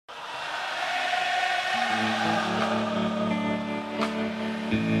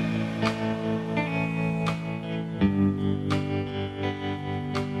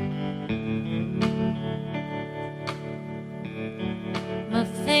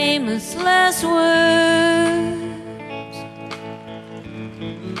famous last words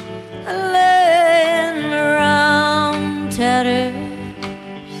laying around tatters,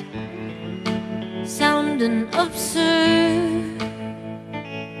 sounding absurd.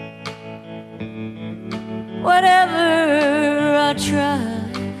 Whatever I try,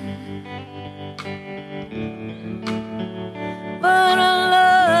 but I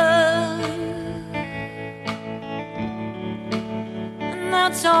love, and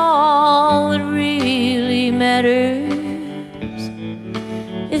that's all that really matters.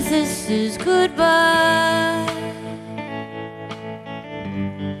 If this is goodbye,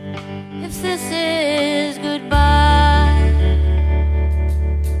 if this is goodbye,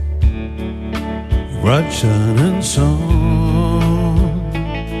 bright shining sun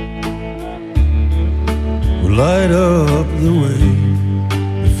will light up the way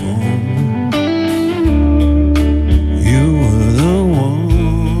before me. You were the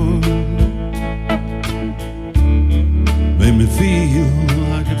one, made me feel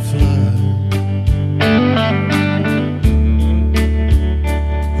I could fly,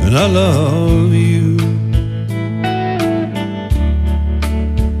 and I love you.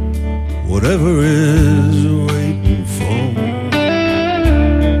 Whatever is waiting for me,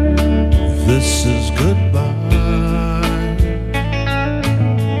 if this is goodbye,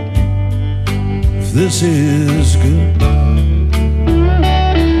 if this is goodbye,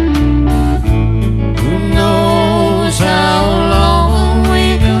 who knows how long we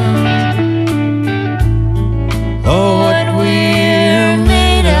got, or what we're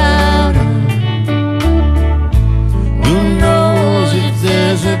made out of. Who knows if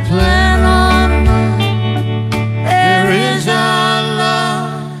there's a plan?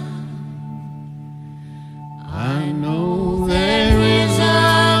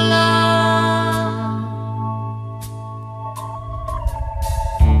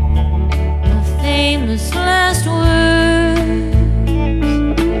 famous last words